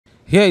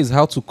Here is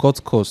how to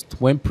cut cost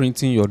when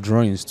printing your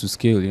drawings to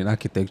scale in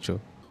architecture.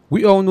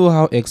 We all know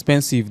how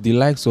expensive the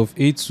likes of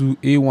A2,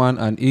 A1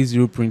 and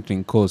A0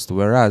 printing cost,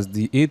 whereas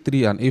the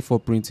A3 and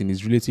A4 printing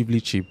is relatively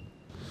cheap.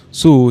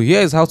 So here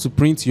is how to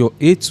print your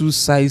A2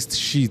 sized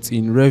sheet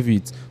in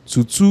Revit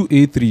to two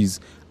A3s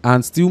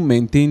and still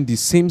maintain the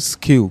same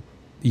scale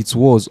it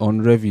was on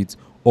Revit,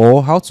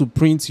 or how to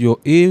print your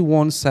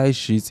A1 size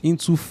sheet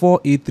into four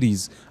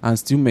A3s and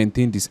still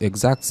maintain this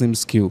exact same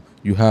scale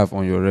you have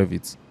on your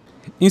Revit.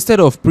 Instead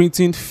of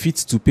printing fit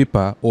to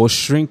paper or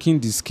shrinking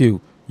the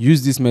scale,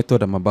 use this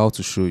method I'm about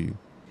to show you.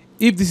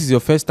 If this is your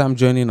first time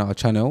joining our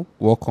channel,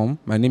 welcome.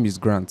 My name is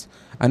Grant,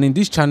 and in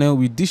this channel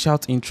we dish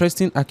out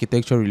interesting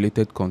architecture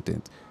related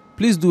content.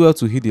 Please do well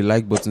to hit the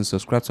like button,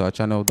 subscribe to our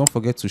channel, don't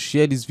forget to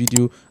share this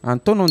video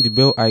and turn on the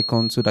bell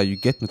icon so that you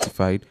get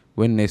notified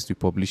when next we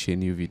publish a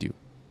new video.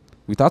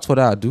 Without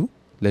further ado,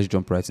 let's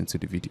jump right into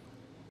the video.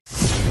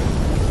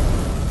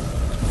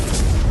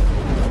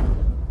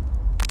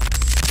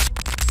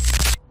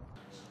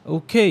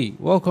 Okay,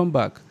 welcome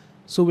back.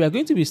 So we are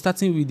going to be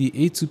starting with the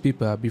A2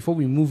 paper before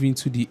we move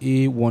into the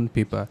A1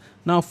 paper.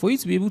 Now, for you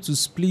to be able to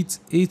split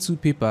A2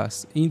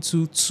 papers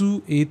into two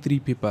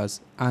A3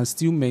 papers and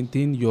still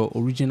maintain your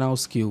original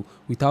scale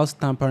without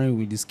tampering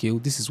with the scale,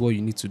 this is what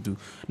you need to do.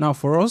 Now,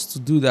 for us to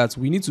do that,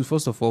 we need to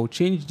first of all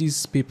change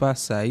this paper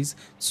size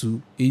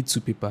to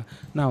A2 paper.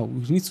 Now,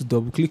 we need to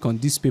double click on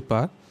this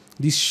paper,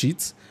 this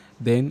sheet.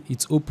 Then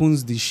it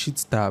opens the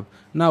sheet tab.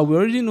 Now we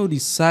already know the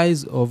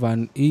size of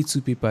an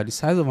A2 paper. The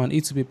size of an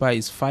A2 paper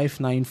is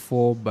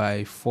 594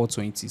 by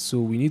 420. So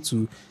we need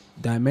to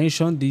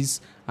dimension this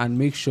and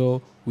make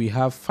sure we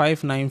have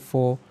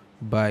 594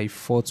 by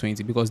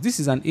 420 because this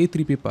is an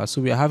A3 paper.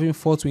 So we are having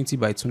 420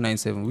 by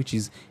 297, which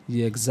is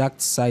the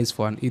exact size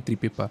for an A3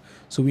 paper.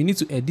 So we need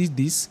to edit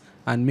this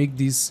and make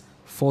this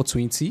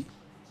 420.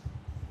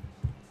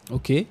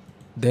 Okay,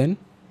 then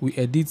we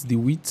edit the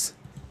width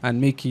and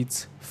make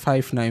it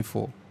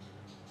 594.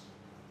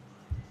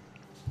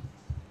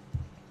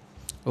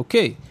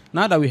 Okay,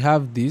 now that we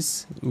have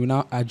this, we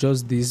now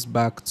adjust this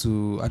back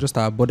to adjust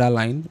our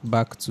borderline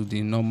back to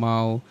the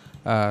normal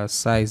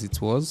size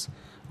it was.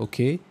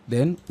 Okay,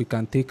 then we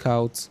can take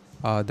out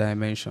our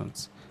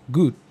dimensions.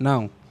 Good.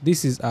 Now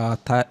this is our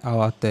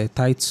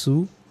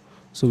title,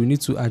 so we need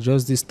to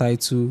adjust this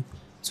title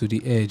to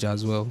the edge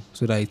as well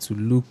so that it will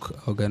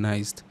look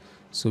organized.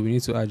 So we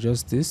need to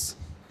adjust this.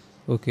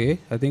 Okay,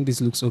 I think this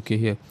looks okay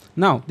here.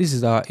 Now this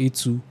is our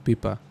A2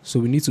 paper, so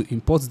we need to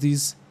import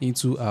this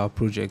into our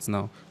project.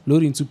 Now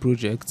load into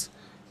project,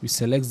 we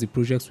select the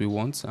project we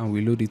want and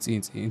we load it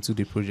into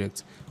the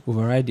project.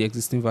 Override the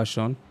existing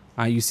version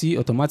and you see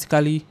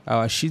automatically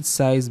our sheet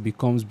size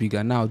becomes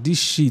bigger. Now this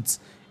sheet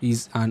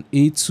is an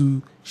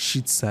A2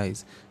 sheet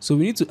size, so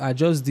we need to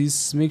adjust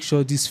this, make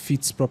sure this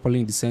fits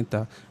properly in the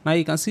center. Now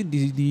you can see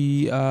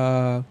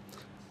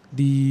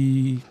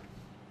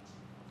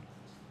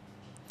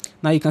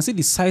Now you can see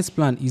the size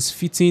plan is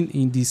fitting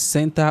in the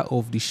center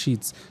of the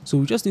sheet. So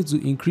we just need to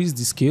increase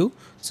the scale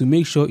to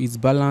make sure it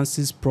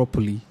balances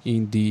properly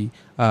in the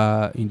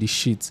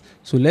sheet.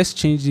 So let's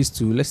change this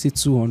to, let's say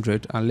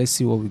 200 and let's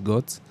see what we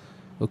got.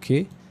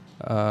 Okay,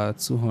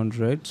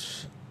 200.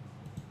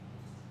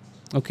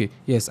 Okay,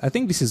 yes, I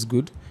think this is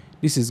good.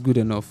 This is good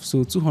enough.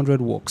 So 200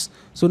 works.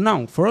 So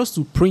now for us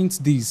to print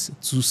this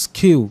to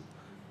scale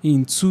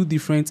in two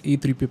different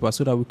A3 papers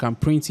so that we can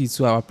print it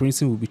so our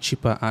printing will be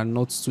cheaper and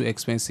not too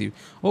expensive,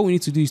 all we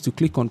need to do is to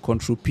click on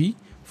Ctrl P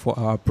for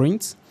our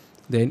print.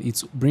 Then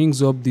it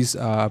brings up this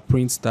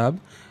print tab,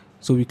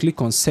 so we click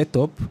on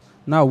setup.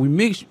 Now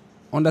we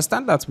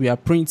understand that we are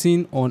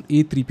printing on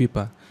A3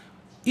 paper.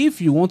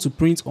 If you want to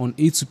print on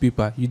A2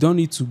 paper, you don't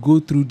need to go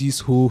through this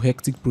whole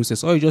hectic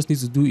process. All you just need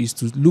to do is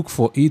to look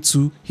for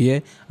A2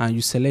 here and you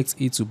select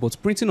A2. But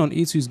printing on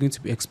A2 is going to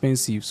be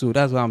expensive, so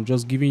that's why I'm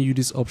just giving you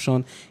this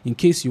option in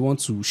case you want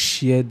to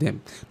share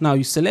them. Now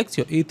you select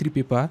your A3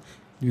 paper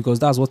because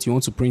that's what you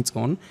want to print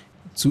on,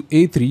 to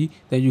A3.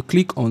 Then you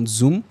click on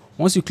zoom.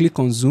 Once you click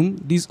on zoom,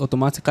 this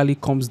automatically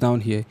comes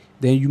down here.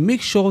 Then you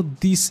make sure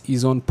this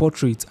is on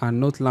portrait and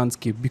not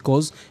landscape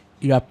because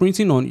you are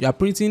printing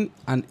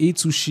an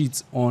A2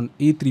 sheet on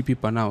A3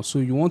 paper now, so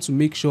you want to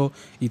make sure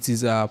it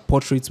is a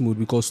portrait mode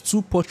because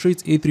two portrait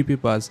A3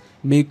 papers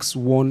makes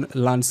one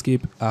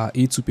landscape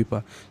A2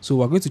 paper. So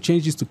we're going to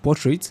change this to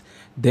portrait,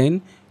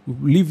 then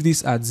leave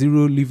this at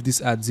 0, leave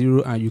this at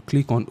 0, and you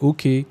click on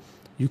OK.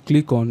 You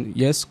click on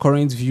yes,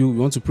 current view. We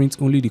want to print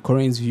only the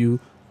current view,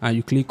 and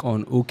you click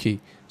on OK.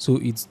 So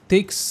it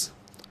takes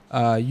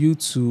you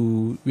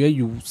to where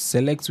you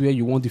select where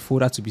you want the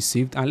folder to be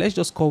saved, and let's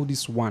just call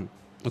this one.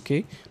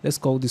 Okay, let's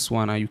call this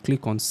one and you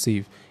click on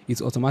save.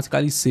 It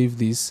automatically save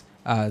this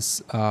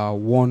as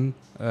one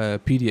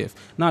PDF.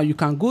 Now you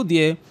can go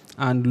there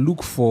and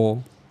look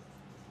for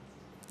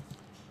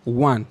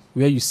one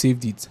where you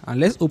saved it, and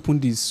let's open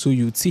this so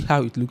you see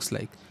how it looks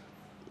like.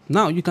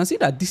 Now you can see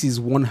that this is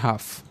one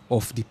half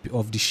of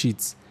the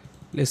sheet.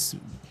 Let's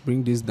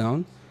bring this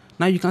down.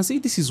 Now you can see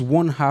this is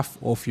one half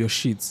of your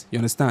sheet, you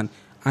understand,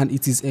 and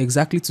it is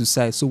exactly to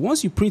size. So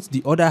once you print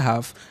the other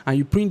half and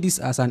you print this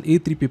as an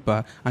A3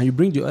 paper and you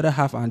bring the other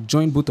half and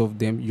join both of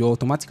them, you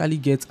automatically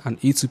get an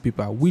A2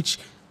 paper, which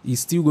is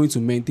still going to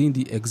maintain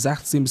the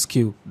exact same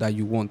scale that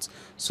you want.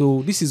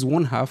 So this is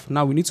one half.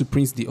 Now we need to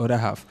print the other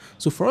half.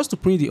 So for us to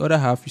print the other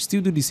half, you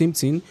still do the same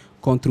thing.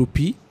 Ctrl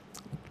P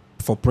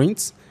for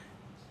print.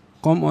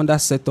 Come under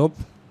setup.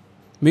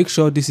 Make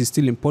sure this is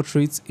still in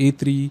portrait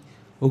A3.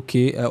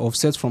 Okay,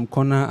 offset from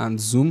corner and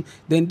zoom.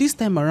 Then this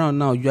time around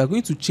now, you are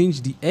going to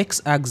change the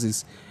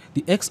x-axis.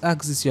 The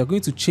x-axis you are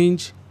going to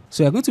change.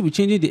 So you're going to be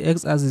changing the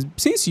x-axis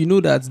since you know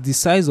that the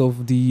size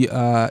of the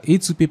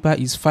A2 paper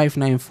is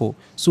 594.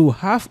 So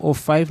half of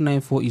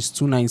 594 is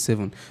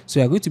 297.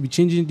 So you're going to be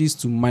changing this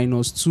to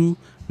minus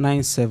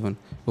 297.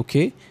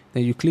 Okay,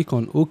 then you click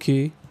on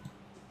OK.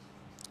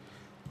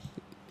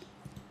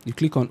 You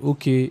click on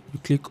OK, you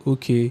click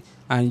OK,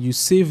 and you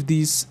save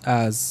this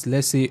as,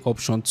 let's say,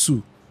 option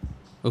 2.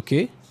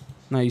 Okay,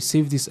 now you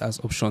save this as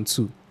option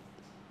 2.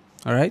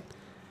 All right,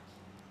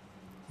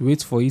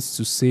 wait for it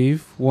to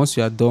save. Once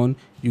you are done,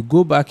 you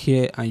go back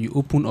here and you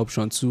open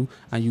option 2,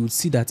 and you will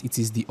see that it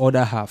is the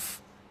other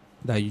half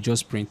that you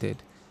just printed.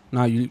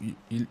 Now you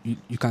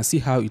can see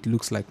how it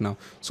looks like now.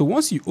 So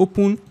once you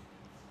open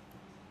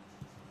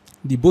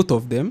the both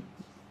of them,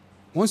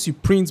 once you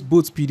print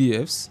both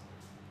PDFs,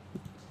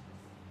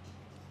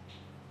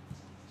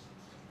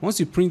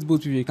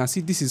 you can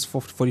see this is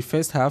for the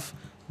first half,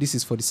 this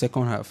is for the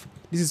second half.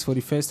 This is for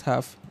the first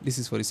half, this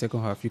is for the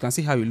second half. You can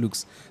see how it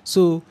looks.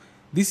 So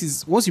this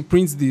is, once you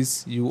print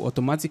this, you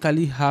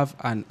automatically have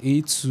an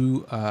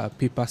A2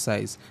 paper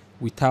size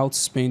without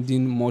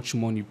spending much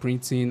money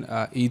printing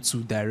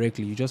A2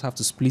 directly. You just have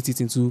to split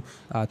it into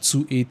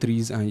 2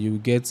 A3s and you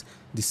get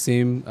the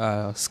same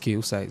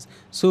scale size.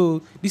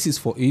 So this is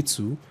for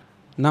A2.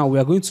 Now we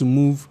are going to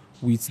move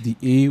with the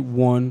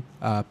A1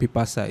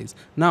 paper size.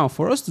 Now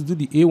for us to do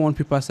the A1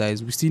 paper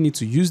size, we still need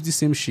to use the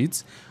same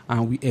sheet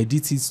and we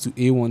edit it to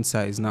A1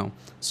 size now.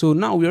 So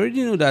now we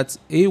already know that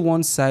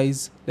A1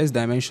 size, let's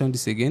dimension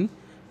this again.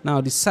 Now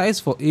the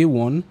size for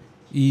A1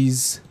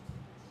 is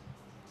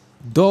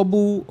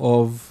double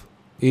of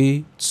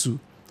A2.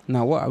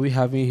 Now what are we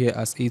having here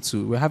as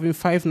A2? We're having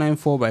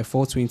 594 by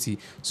 420.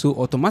 So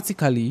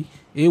automatically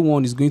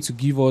A1 is going to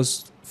give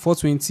us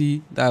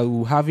 420, that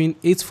we're having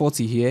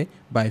 840 here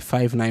by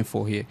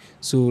 594 here.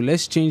 So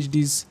let's change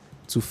this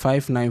to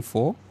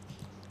 594.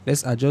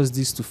 Let's adjust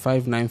this to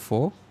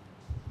 594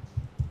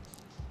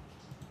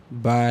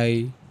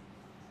 by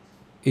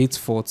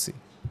 840.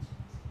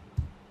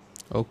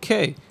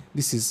 Okay,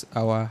 this is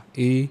our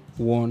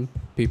A1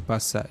 paper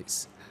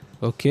size.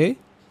 Okay,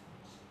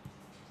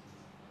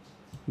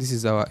 this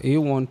is our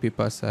A1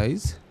 paper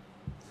size.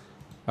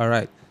 All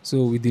right,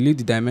 so we delete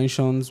the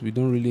dimensions. We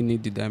don't really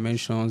need the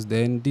dimensions.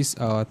 Then this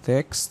our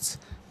text,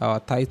 our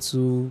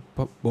title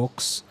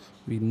box,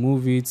 we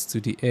move it to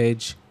the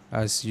edge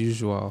as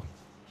usual.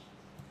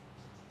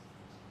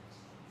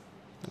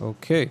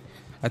 Okay,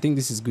 I think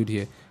this is good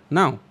here.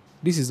 Now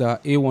this is our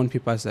A1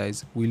 paper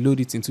size. We load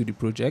it into the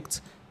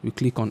project. We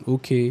click on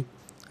OK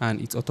and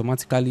it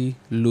automatically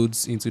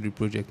loads into the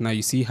project. Now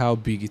you see how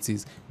big it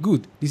is.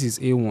 Good, this is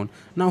A1.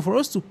 Now for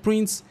us to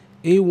print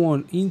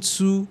A1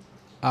 into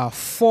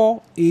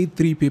 4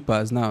 A3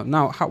 papers.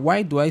 Now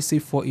why do I say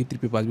 4 A3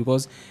 papers?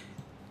 Because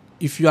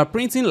if you are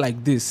printing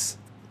like this,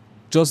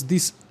 just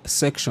this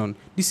section,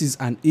 this is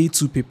an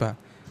A2 paper.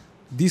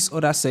 This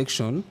other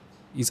section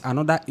is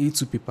another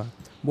A2 paper.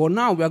 But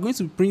now we are going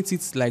to print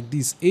it like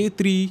this: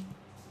 A3,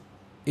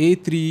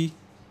 A3,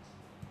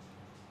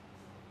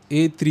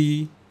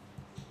 A3,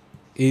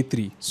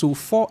 A3. So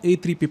 4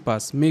 A3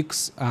 papers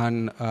makes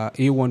an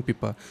A1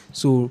 paper.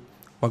 So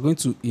we're going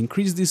to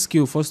increase this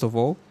scale first of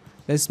all.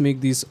 Let's make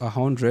this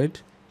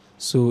 100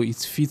 so it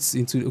fits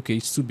into, okay,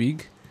 it's too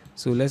big,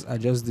 so let's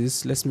adjust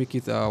this. Let's make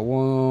it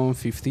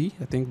 150.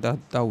 I think that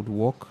would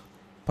work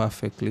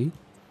perfectly.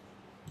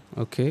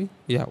 Okay,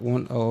 yeah,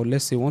 or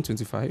let's say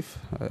 125.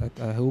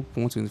 I hope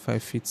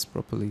 125 fits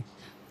properly.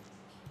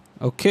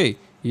 Okay,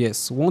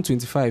 yes,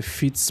 125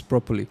 fits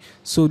properly.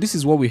 So this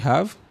is what we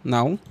have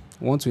now,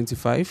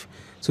 125.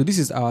 So this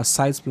is our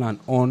size plan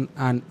on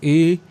an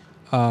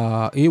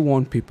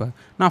A1 paper.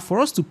 Now for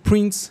us to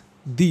print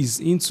these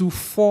into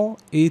 4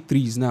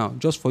 A3s now,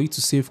 just for you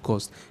to save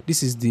cost,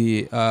 this is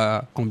the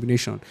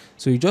combination.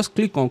 So you just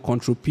click on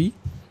Ctrl P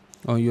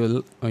on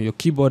your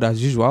keyboard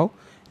as usual.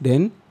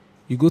 Then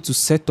you go to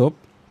setup.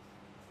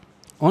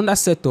 Under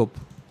setup,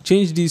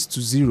 change this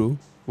to 0.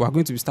 We are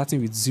going to be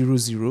starting with 0,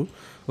 0.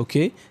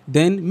 Okay,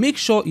 then make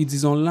sure it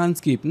is on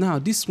landscape. Now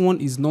this one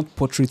is not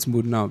portrait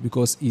mode now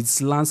because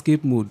it's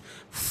landscape mode.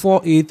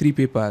 4 A3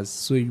 papers,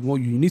 so you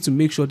need to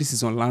make sure this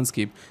is on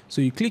landscape.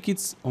 So you click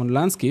it on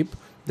landscape,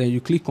 then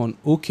you click on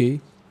OK.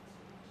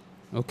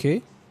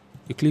 Okay,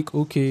 you click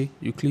OK,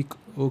 you click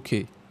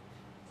OK.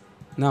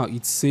 Now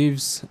it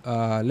saves.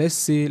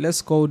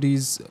 Let's call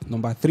this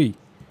number 3.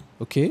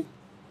 Okay,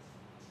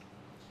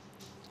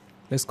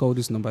 let's call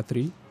this number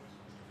 3.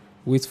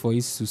 Wait for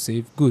it to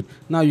save. Good.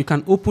 Now you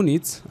can open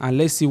it and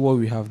let's see what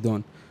we have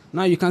done.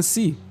 Now you can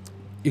see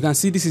you can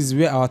see this is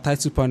where our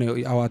title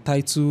panel, our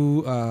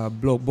title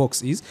block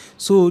box is.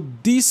 So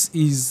this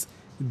is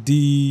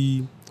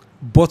the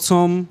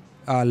bottom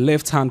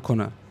left hand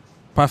corner.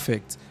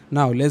 Perfect.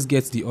 Now let's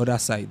get the other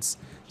sides.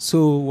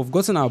 So we've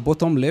gotten our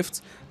bottom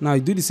left. Now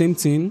you do the same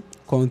thing,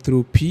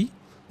 Control P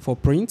for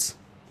print.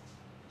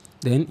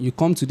 Then you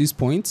come to this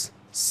point,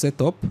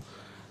 setup.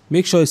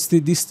 Make sure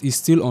this is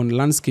still on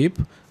landscape,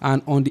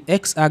 and on the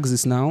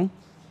x-axis now.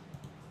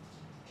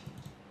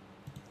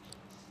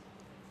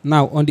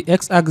 Now on the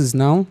x-axis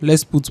now,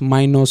 let's put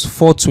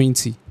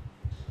 -420.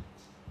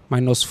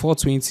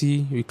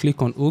 -420. We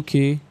click on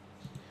OK.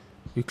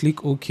 We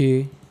click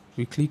OK.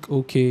 We click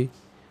OK.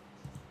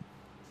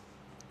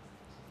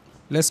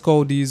 Let's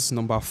call this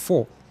number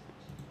 4.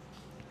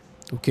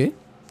 Okay.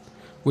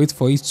 Wait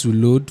for it to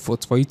load, for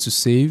it to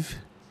save.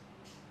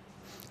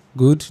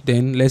 Good.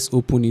 Then let's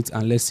open it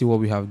and let's see what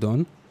we have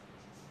done.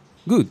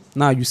 Good.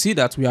 Now you see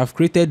that we have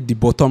created the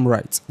bottom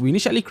right. We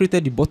initially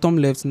created the bottom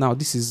left. Now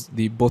this is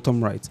the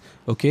bottom right.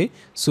 Okay.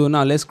 So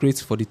now let's create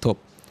for the top.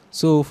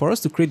 So for us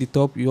to create the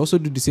top, you also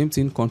do the same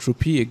thing. Control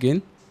P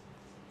again.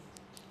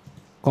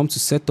 Come to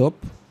setup.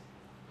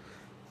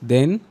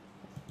 Then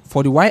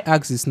for the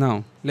y-axis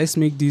now, let's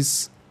make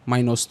this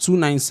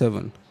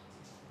 -297.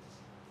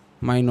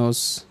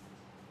 Minus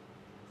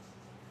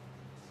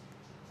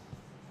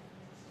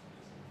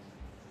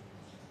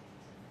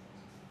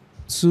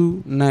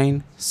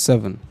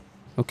 297.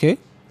 Okay.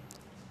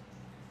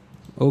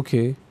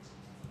 Okay.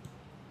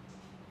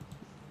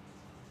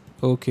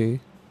 Okay.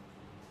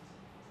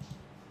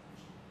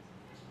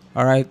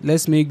 All right,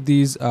 let's make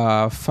this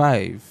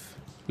 5.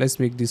 Let's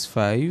make this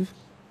 5.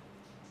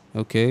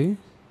 Okay.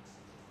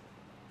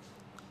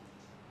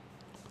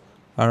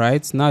 All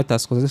right, now it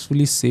has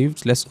successfully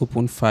saved. Let's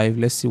open 5.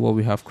 Let's see what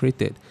we have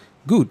created.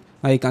 Good.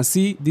 Now you can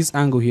see this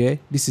angle here.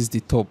 This is the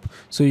top.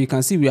 So you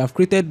can see we have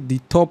created the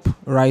top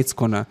right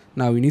corner.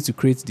 Now we need to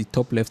create the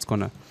top left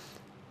corner.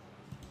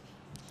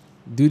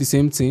 Do the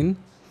same thing.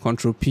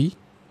 Control P.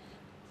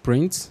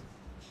 Print.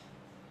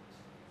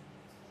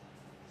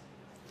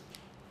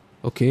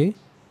 Okay.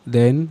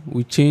 Then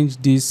we change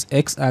this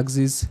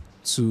x-axis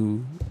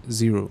to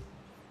 0.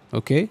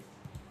 Okay.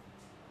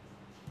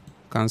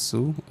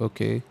 Cancel.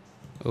 Okay.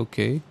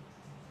 Okay.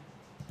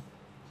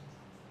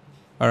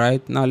 All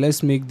right, now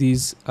let's make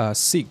these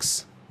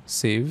 6.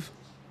 Save.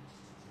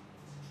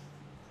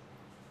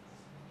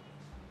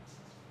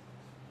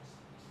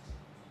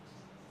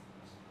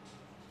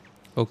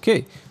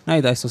 Okay, now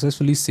it has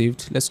successfully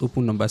saved. Let's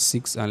open number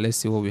 6 and let's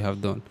see what we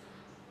have done.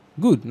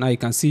 Good. Now you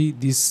can see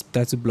this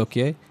title block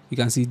here. You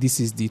can see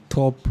this is the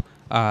top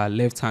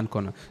left hand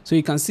corner. So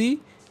you can see,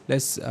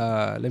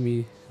 let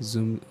me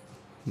zoom,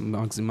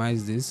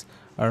 maximize this.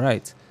 All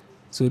right,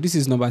 so this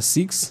is number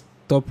 6,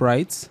 top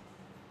right.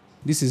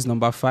 This is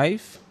number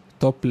 5,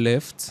 top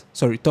left.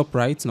 Sorry, top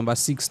right. Number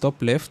 6,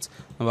 top left.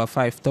 Number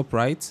 5, top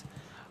right.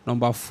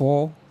 Number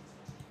 4,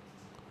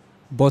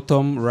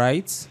 bottom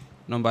right.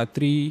 Number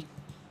 3,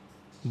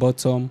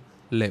 bottom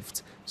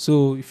left.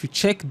 So if you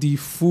check the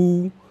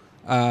full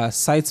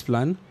site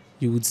plan,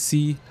 you would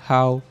see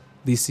how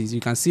this is.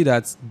 You can see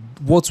that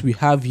what we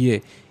have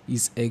here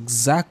is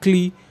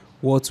exactly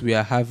what we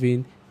are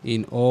having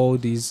in all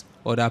these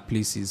other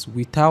places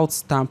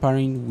without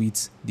tampering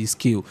with the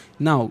scale.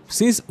 Now,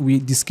 since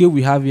the scale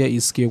we have here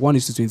is scale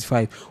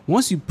 1:25,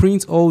 once you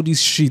print all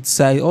these sheets,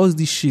 all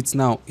these sheets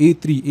now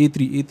A3,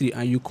 A3, A3,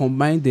 and you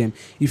combine them,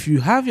 if you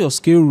have your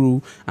scale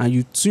rule and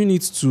you turn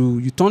it to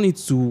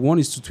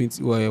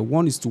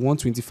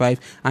 1:125,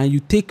 and you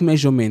take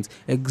measurement,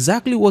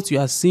 exactly what you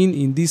are seeing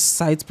in this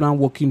site plan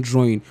working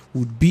drawing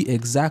would be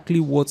exactly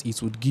what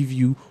it would give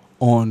you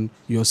on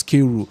your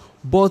scale rule.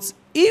 But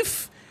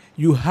if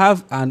you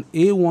have an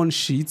A1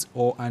 sheet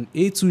or an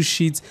A2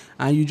 sheet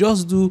and you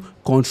just do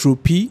Control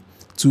P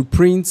to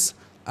print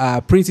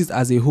it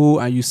as a whole,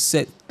 and you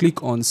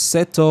click on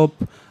setup,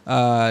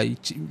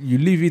 you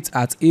leave it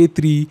at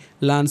A3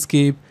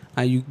 landscape,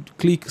 and you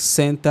click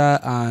center,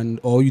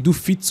 or you do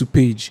fit to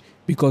page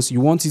because you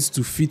want it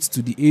to fit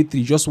to the A3.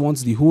 You just want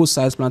the whole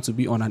size plan to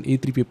be on an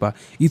A3 paper.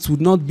 It would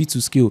not be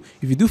to scale.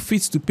 If you do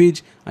fit to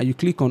page and you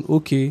click on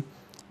OK,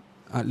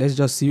 let's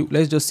just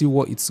see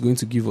what it's going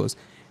to give us.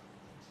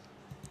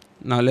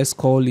 Now let's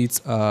call it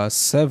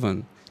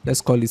 7. Let's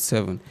call it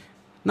 7.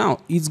 Now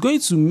it's going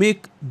to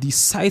make the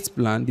site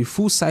plan, the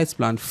full site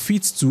plan,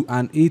 fit to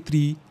an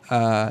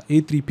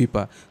A3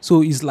 paper.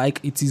 So it's like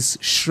it is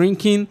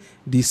shrinking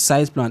the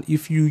site plan.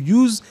 If you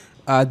use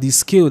the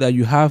scale that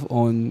you have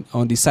on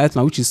the site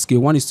plan, which is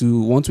scale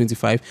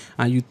 1:125,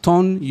 and you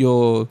turn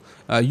your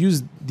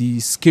use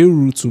the scale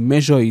rule to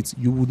measure it,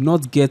 you would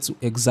not get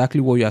exactly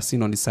what you are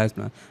seeing on the site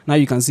plan. Now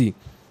you can see.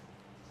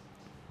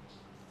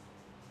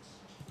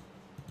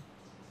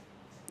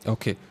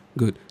 Okay,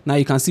 good. Now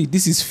you can see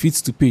this is fit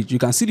to page. You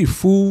can see the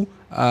full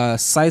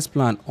size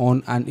plan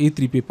on an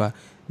A3 paper.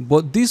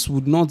 but this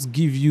would not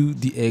give you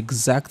the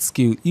exact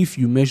scale if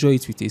you measure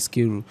it with a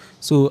scale rule.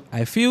 So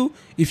I feel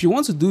if you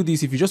want to do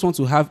this, if you just want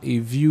to have a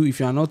view, if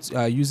you are not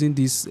using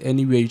this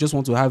anywhere, you just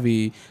want to have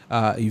a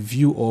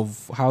view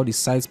of how the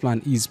site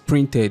plan is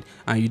printed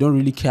and you don't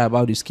really care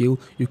about the scale,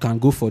 you can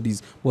go for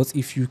this. But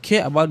if you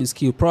care about the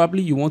scale,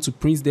 probably you want to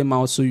print them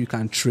out so you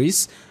can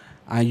trace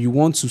and you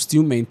want to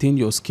still maintain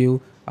your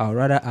scale, I'll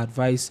rather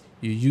advise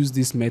you use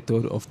this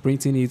method of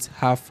printing it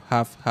half,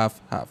 half, half,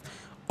 half.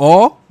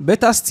 Or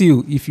better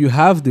still, if you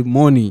have the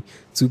money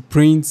to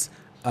print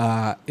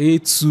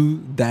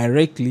A2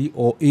 directly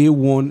or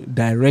A1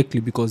 directly,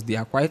 because they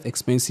are quite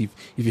expensive,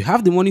 if you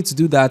have the money to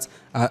do that,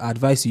 I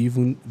advise you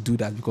even do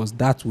that, because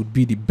that would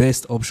be the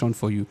best option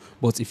for you.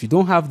 But if you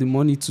don't have the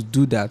money to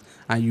do that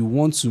and you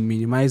want to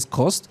minimize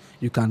cost,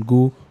 you can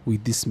go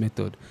with this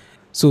method.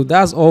 So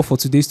that's all for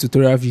today's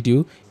tutorial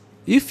video.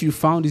 If you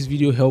found this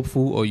video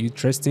helpful or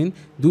interesting,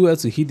 do well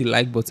to hit the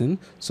like button,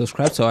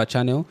 subscribe to our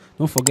channel,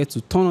 don't forget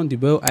to turn on the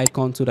bell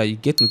icon so that you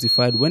get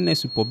notified when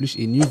next we publish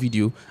a new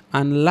video,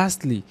 and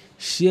lastly,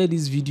 share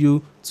this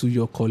video to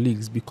your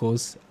colleagues,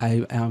 because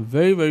I am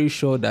very, very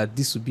sure that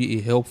this will be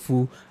a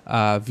helpful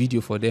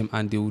video for them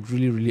and they would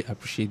really, really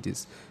appreciate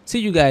this. See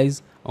you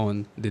guys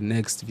on the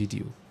next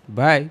video.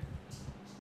 Bye.